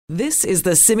This is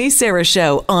the Simi Sara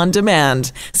Show on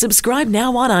demand. Subscribe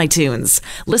now on iTunes.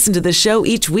 Listen to the show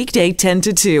each weekday 10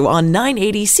 to 2 on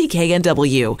 980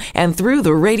 CKNW and through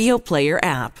the Radio Player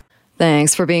app.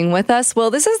 Thanks for being with us. Well,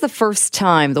 this is the first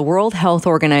time the World Health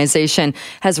Organization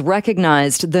has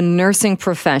recognized the nursing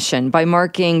profession by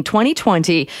marking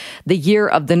 2020 the year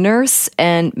of the nurse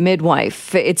and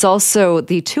midwife. It's also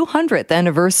the 200th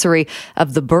anniversary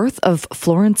of the birth of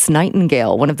Florence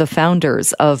Nightingale, one of the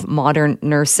founders of modern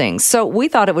nursing. So we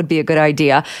thought it would be a good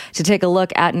idea to take a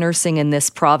look at nursing in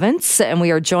this province. And we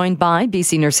are joined by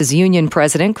BC Nurses Union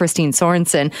President Christine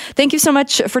Sorensen. Thank you so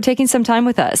much for taking some time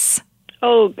with us.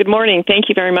 Oh, good morning. Thank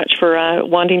you very much for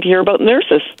wanting to hear about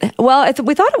nurses. Well,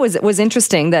 we thought it was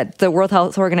interesting that the World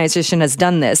Health Organization has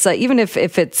done this, even if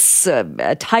it's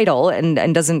a title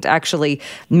and doesn't actually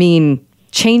mean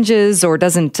changes or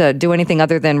doesn't do anything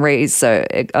other than raise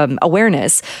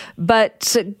awareness.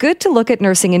 But good to look at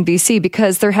nursing in BC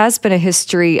because there has been a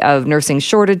history of nursing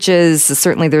shortages.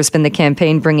 Certainly there's been the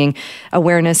campaign bringing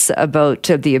awareness about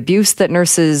the abuse that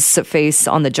nurses face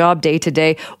on the job day to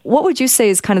day. What would you say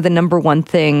is kind of the number one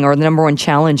thing or the number one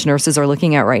challenge nurses are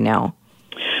looking at right now?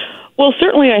 Well,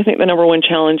 certainly I think the number one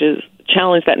challenge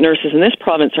that nurses in this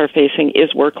province are facing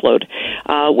is workload,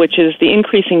 which is the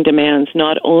increasing demands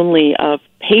not only of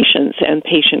patients and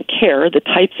patient care, the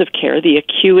types of care, the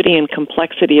acuity and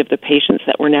complexity of the patients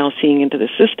that we're now seeing into the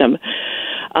system,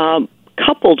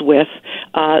 coupled with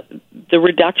the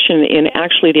reduction in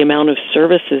actually the amount of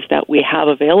services that we have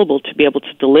available to be able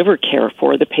to deliver care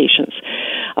for the patients.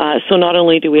 So not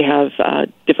only do we have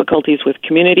difficulties with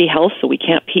community health, so we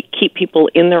can't keep people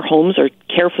in their homes or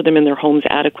care for them in their homes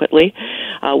adequately.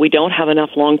 We don't have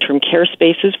enough long-term care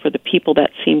spaces for the people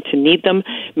that seem to need them.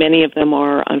 Many of them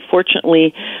are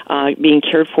unfortunately being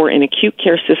cared for in acute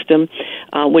care system,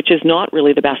 which is not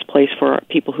really the best place for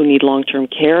people who need long-term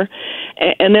care.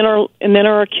 And then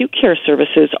our acute care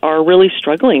services are really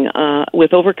struggling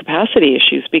with overcapacity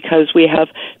issues because we have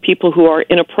people who are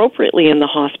inappropriately in the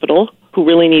hospital who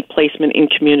really need placement in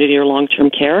community or long-term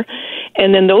care,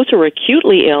 and then those who are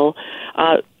acutely ill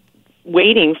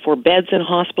waiting for beds in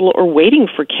hospital or waiting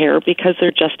for care because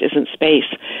there just isn't space.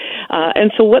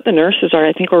 And so what the nurses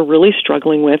are really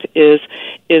struggling with is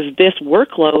this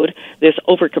workload, this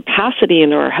overcapacity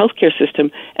in our healthcare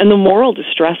system, and the moral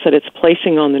distress that it's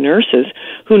placing on the nurses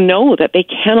who know that they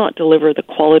cannot deliver the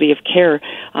quality of care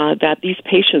that these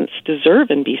patients deserve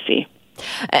in BC.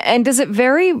 And does it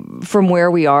vary from where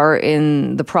we are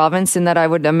in the province? In that I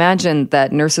would imagine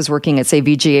that nurses working at, say,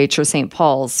 VGH or St.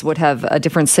 Paul's would have a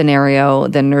different scenario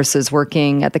than nurses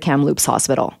working at the Kamloops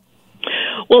Hospital.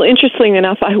 Well, interestingly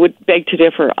enough, I would beg to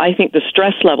differ. I think the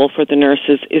stress level for the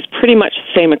nurses is pretty much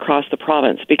the same across the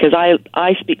province because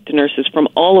I speak to nurses from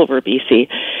all over BC.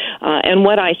 And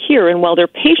what I hear, and while their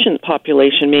patient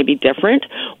population may be different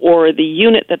or the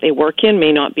unit that they work in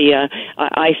may not be a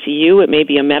ICU, it may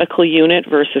be a medical unit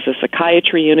versus a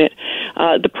psychiatry unit,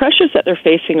 the pressures that they're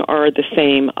facing are the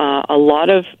same. A lot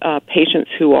of patients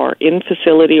who are in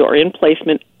facility or in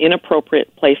placement,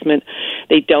 inappropriate placement,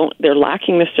 they're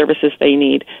lacking the services they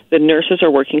need. The nurses are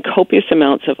working copious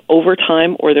amounts of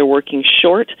overtime or they're working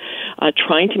short,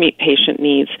 trying to meet patient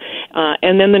needs.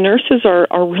 And then the nurses are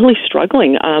really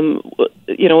struggling. And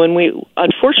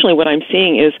unfortunately what I'm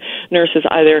seeing is nurses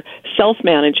either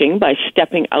self-managing by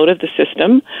stepping out of the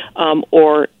system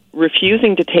or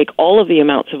refusing to take all of the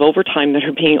amounts of overtime that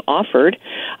are being offered,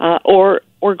 or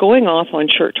going off on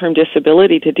short-term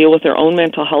disability to deal with their own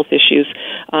mental health issues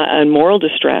and moral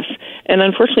distress. And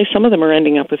unfortunately, some of them are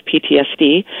ending up with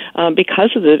PTSD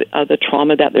because of the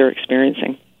trauma that they're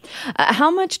experiencing.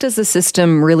 How much does the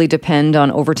system really depend on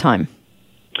overtime?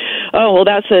 Oh, well,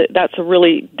 that's a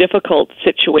really difficult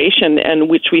situation, and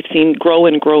which we've seen grow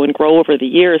and grow and grow over the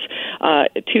years.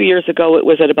 2 years ago, it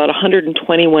was at about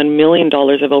 $121 million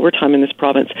of overtime in this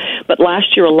province. But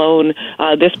last year alone,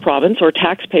 this province, or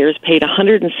taxpayers, paid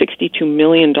 $162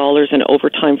 million in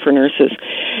overtime for nurses.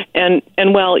 And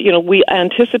while, we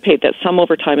anticipate that some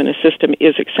overtime in the system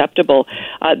is acceptable,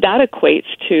 that equates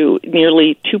to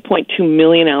nearly 2.2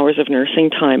 million hours of nursing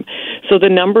time. So the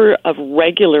number of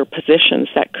regular positions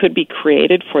that could be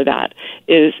created for that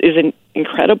is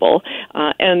incredible.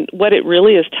 And what it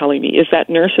really is telling me is that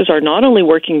nurses are not only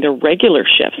working their regular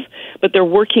shifts, but they're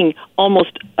working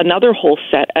almost another whole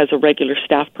set as a regular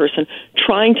staff person,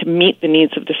 trying to meet the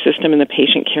needs of the system and the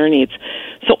patient care needs.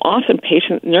 So often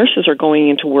nurses are going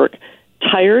into work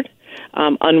tired,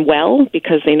 unwell,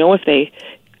 because they know if they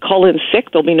call in sick,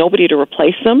 there'll be nobody to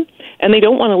replace them, and they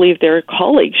don't want to leave their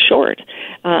colleagues short.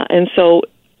 And so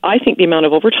I think the amount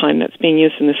of overtime that's being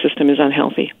used in the system is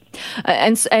unhealthy.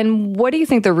 And what do you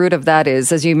think the root of that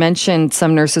is? As you mentioned,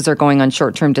 some nurses are going on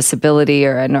short-term disability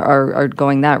and are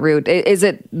going that route. Is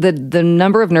it the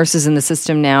number of nurses in the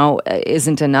system now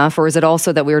isn't enough, or is it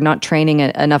also that we are not training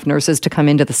enough nurses to come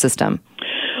into the system?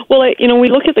 Well, we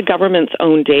look at the government's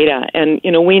own data, and,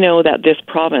 we know that this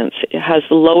province has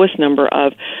the lowest number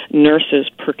of nurses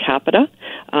per capita.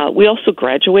 We also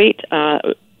graduate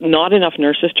not enough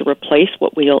nurses to replace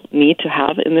what we'll need to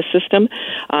have in the system.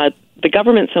 The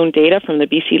government's own data from the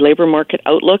BC Labour Market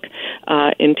Outlook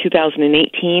in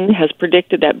 2018 has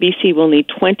predicted that BC will need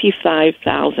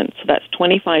 25,000, so that's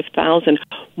 25,000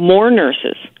 more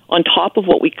nurses on top of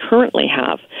what we currently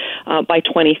have by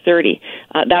 2030.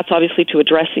 That's obviously to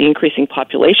address the increasing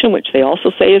population, which they also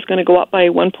say is going to go up by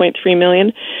 1.3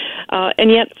 million.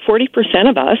 And yet 40%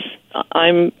 of us,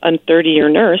 I'm a 30-year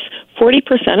nurse,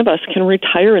 40% of us can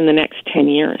retire in the next 10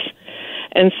 years.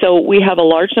 And so we have a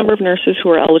large number of nurses who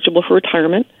are eligible for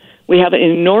retirement. We have an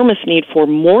enormous need for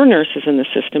more nurses in the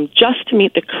system just to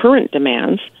meet the current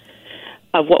demands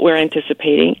of what we're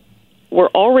anticipating. We're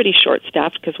already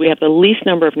short-staffed because we have the least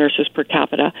number of nurses per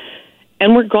capita,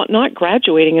 and we're not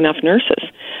graduating enough nurses.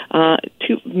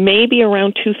 Maybe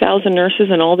around 2,000 nurses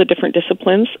in all the different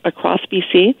disciplines across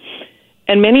BC,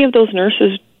 and many of those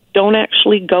nurses don't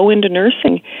actually go into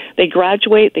nursing. They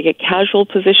graduate, they get casual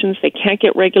positions, they can't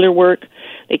get regular work,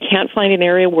 they can't find an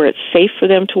area where it's safe for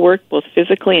them to work, both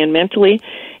physically and mentally.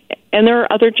 And there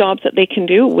are other jobs that they can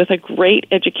do with a great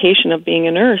education of being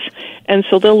a nurse. And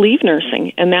so they'll leave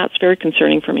nursing, and that's very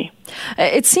concerning for me.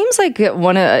 It seems like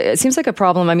a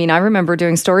problem. I mean, I remember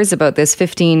doing stories about this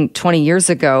 15, 20 years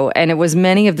ago, and it was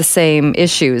many of the same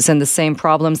issues and the same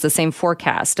problems, the same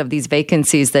forecast of these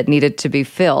vacancies that needed to be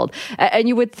filled. And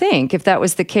you would think if that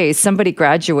was the case, somebody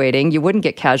graduating, you wouldn't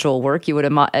get casual work. You would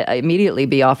immediately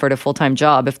be offered a full-time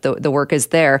job if the work is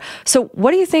there. So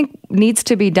what do you think needs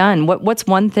to be done? What's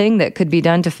one thing that could be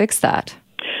done to fix that?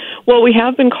 Well, we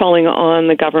have been calling on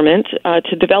the government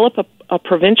to develop a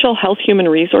provincial health human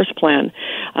resource plan,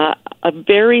 a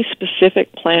very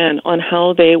specific plan on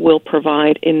how they will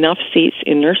provide enough seats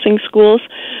in nursing schools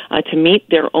to meet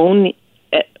their own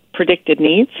predicted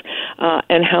needs,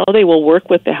 and how they will work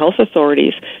with the health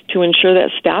authorities to ensure that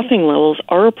staffing levels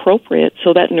are appropriate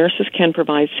so that nurses can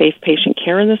provide safe patient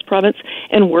care in this province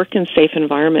and work in safe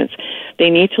environments. They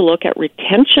need to look at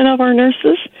retention of our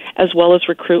nurses as well as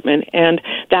recruitment, and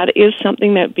that is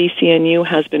something that BCNU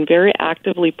has been very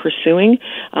actively pursuing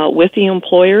with the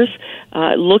employers,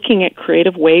 looking at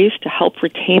creative ways to help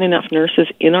retain enough nurses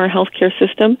in our healthcare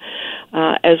system,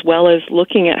 as well as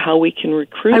looking at how we can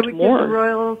recruit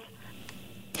more.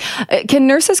 Can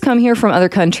nurses come here from other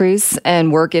countries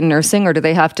and work in nursing, or do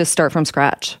they have to start from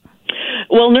scratch?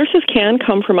 Well, nurses can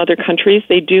come from other countries.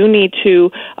 They do need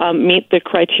to meet the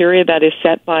criteria that is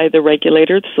set by the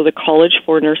regulators, so the College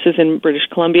for Nurses in British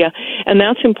Columbia. And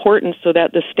that's important so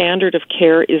that the standard of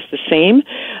care is the same.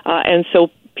 And so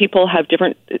people have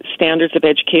different standards of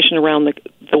education around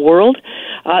the world.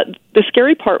 The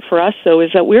scary part for us, though,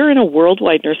 is that we're in a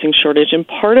worldwide nursing shortage, and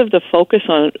part of the focus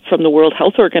from the World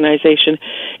Health Organization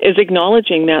is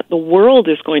acknowledging that the world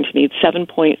is going to need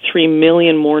 7.3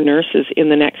 million more nurses in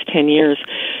the next 10 years.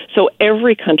 So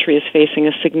every country is facing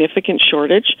a significant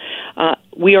shortage.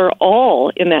 We are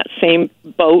all in that same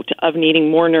boat of needing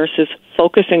more nurses,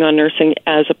 focusing on nursing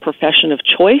as a profession of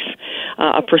choice,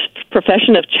 a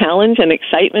profession of challenge and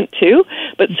excitement too,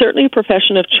 but certainly a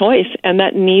profession of choice, and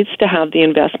that needs to have the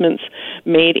investments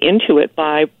made into it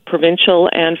by provincial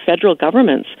and federal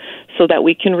governments so that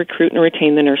we can recruit and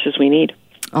retain the nurses we need.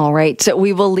 All right. So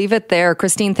we will leave it there.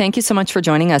 Christine, thank you so much for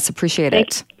joining us. Appreciate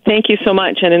it. Thank you so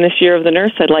much. And in this Year of the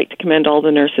Nurse, I'd like to commend all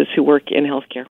the nurses who work in healthcare.